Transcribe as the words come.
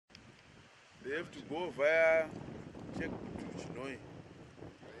They have to go via check to Chinoi.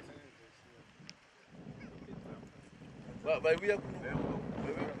 But we are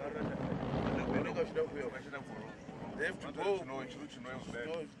they have to go.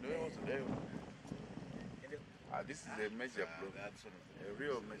 This is a major problem. A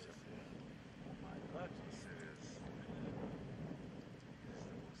real major problem. Oh my God.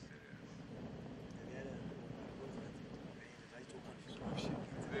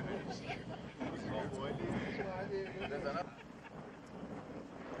 There's another.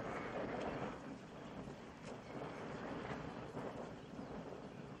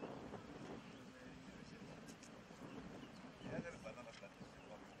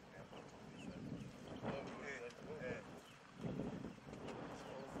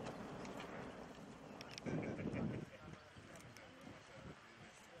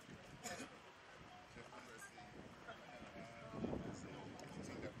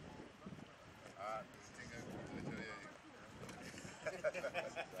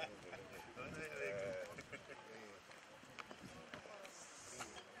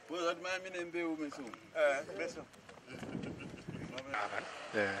 Well, that man in the woman soon.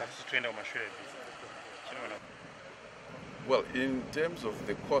 Well, in terms of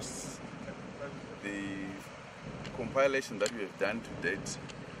the costs, the compilation that we have done to date,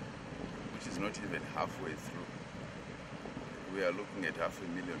 which is not even halfway through, we are looking at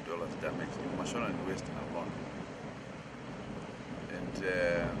 $500,000 damage in Mashonaland West alone. And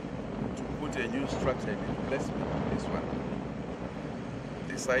to put a new structure in replacement of this one,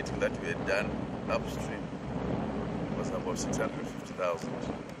 the siting that we had done upstream was about 650,000.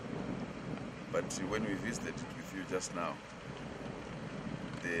 But when we visited it with you just now,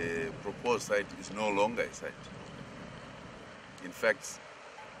 the proposed site is no longer a site. In fact,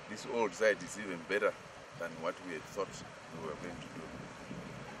 this old site is even better than what we had thought we were going to do.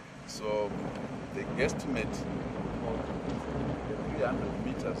 So the guesstimate for the 300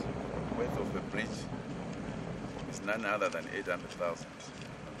 meters worth of the bridge is none other than $800,000,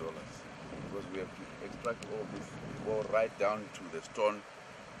 because we have to extract all this, go right down to the stone,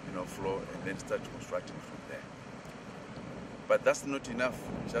 floor, and then start constructing from there. But that's not enough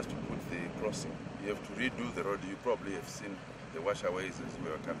just to put the crossing. You have to redo the road. You probably have seen the washaways as we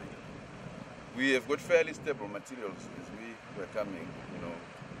were coming. We have got fairly stable materials as we were coming,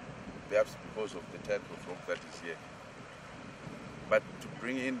 perhaps because of the type of rock that is here. But to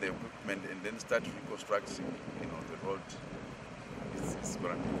bring in the equipment and then start reconstructing, the road, it's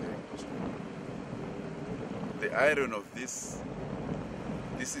going to be very costly. The irony of this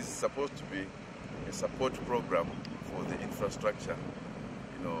is supposed to be a support program for the infrastructure,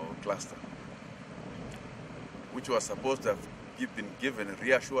 cluster, which was supposed to have been given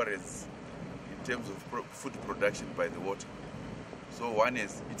reassurance in terms of food production by the water. So one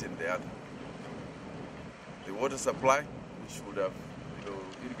has eaten the other. The water supply, which would have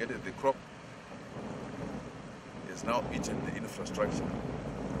irrigated the crop, has now eaten the infrastructure,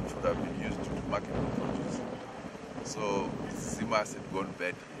 which would have been used to market the produce. So Zimas had gone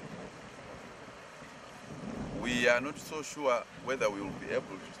bad here. We are not so sure whether we will be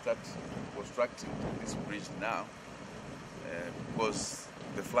able to start constructing this bridge now, because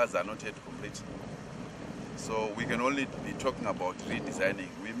the floods are not yet complete. So we can only be talking about redesigning.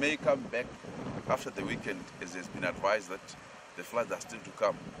 We may come back after the weekend, as has been advised that the floods are still to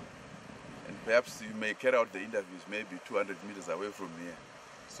come. And perhaps you may carry out the interviews maybe 200 meters away from here.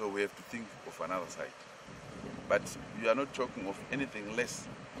 So we have to think of another site. But we are not talking of anything less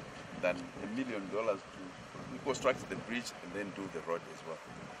than $1 million to reconstruct the bridge and then do the road as well.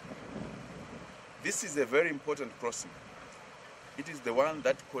 This is a very important crossing. It is the one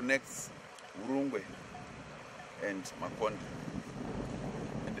that connects Urungwe and Makonde.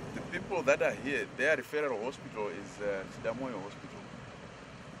 And the people that are here, their referral hospital is Chidamoyo Hospital,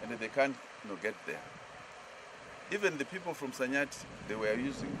 and they can't get there. Even the people from Sanyati, they were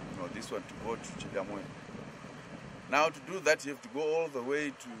using this one to go to Chidamoyo. Now to do that, you have to go all the way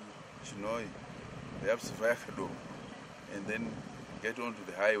to Chinoi, perhaps via Kado, and then get onto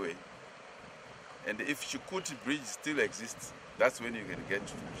the highway. And if Chukuti Bridge still exists, that's when you can get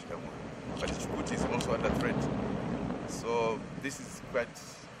to Chidamoyo. But Chukuti is also under threat. So this is quite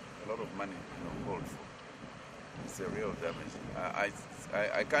a lot of money called for. It's a real damage.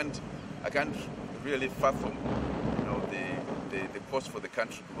 I can't really fathom the cost for the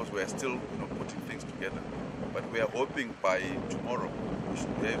country, because we are still putting things together. But we are hoping by tomorrow we should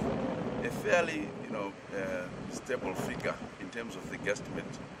have a fairly stable figure in terms of the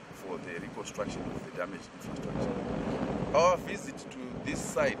guesstimate for the reconstruction of the damaged infrastructure. Our visit to this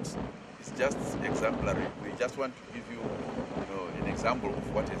site is just exemplary. We just want to give you, an example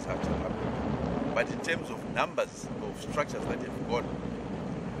of what has actually happened. But in terms of numbers of structures that have gone,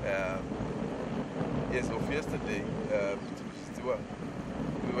 as of yesterday,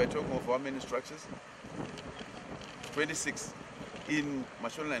 we were talking of how many structures? 26 in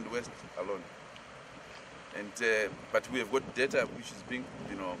Mashonaland West alone. And but we have got data which is being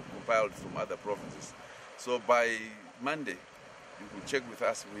compiled from other provinces. So by Monday, you will check with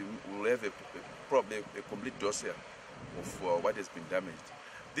us. We will have probably a complete dossier of what has been damaged.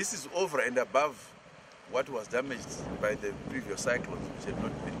 This is over and above what was damaged by the previous cyclones, which have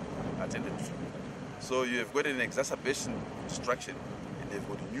not been attended to. So you have got an exacerbation of destruction, and you've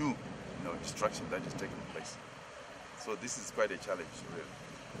got a new destruction that is taking place. So this is quite a challenge,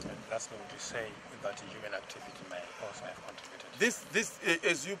 really. And lastly, would you say that human activity may also have contributed? This,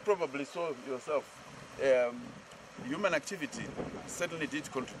 as you probably saw yourself, human activity certainly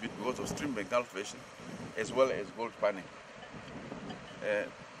did contribute because of stream bank cultivation as well as gold panning.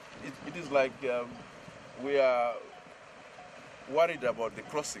 It is like we are worried about the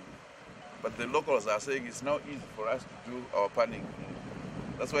crossing, but the locals are saying it's now easy for us to do our panning.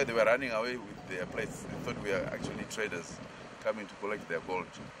 That's why they were running away with their plates. They thought we are actually traders coming to collect their gold.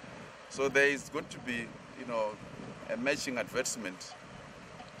 So there is going to be, a matching advertisement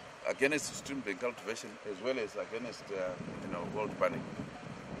against stream bank cultivation as well as against, gold panning.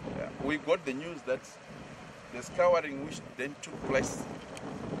 We got the news that the scouring which then took place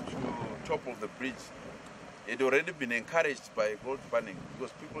to topple the bridge had already been encouraged by gold panning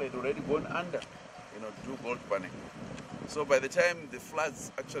because people had already gone under, to do gold panning. So by the time the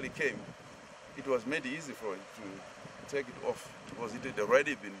floods actually came, it was made easy for it to take it off because it had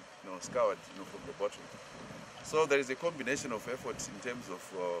already been scoured from the bottom. So there is a combination of efforts in terms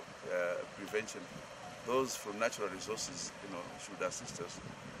of prevention. Those from natural resources should assist us,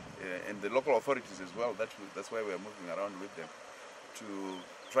 and the local authorities as well. That's why we are moving around with them to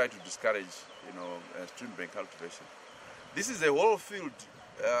try to discourage stream bank cultivation. This is a whole field.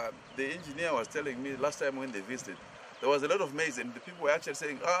 The engineer was telling me last time when they visited, there was a lot of maize, and the people were actually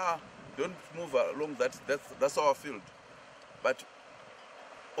saying, don't move along that's our field. But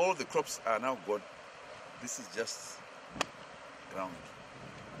all the crops are now gone. This is just ground.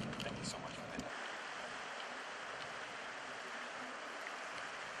 Thank you so much for that.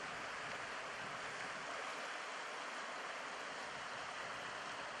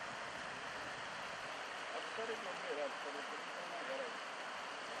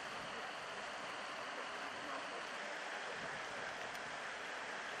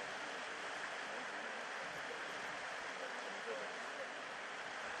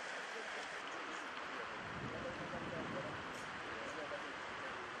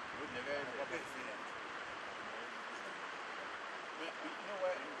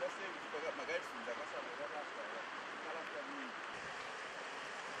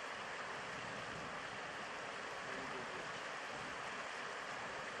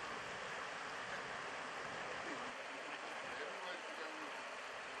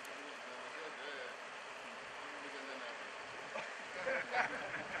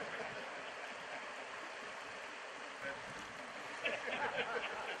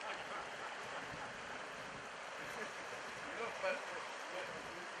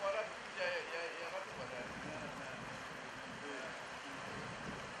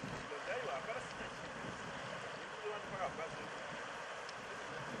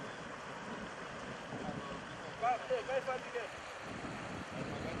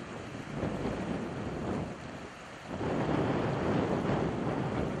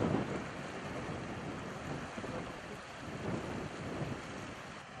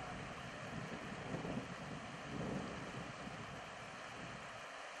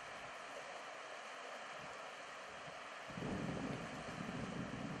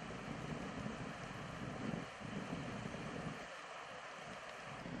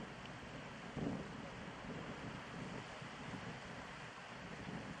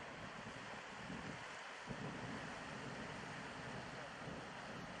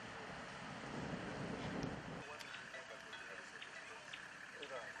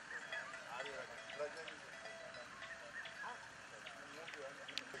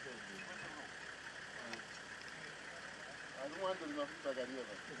 Quando não fica galinha,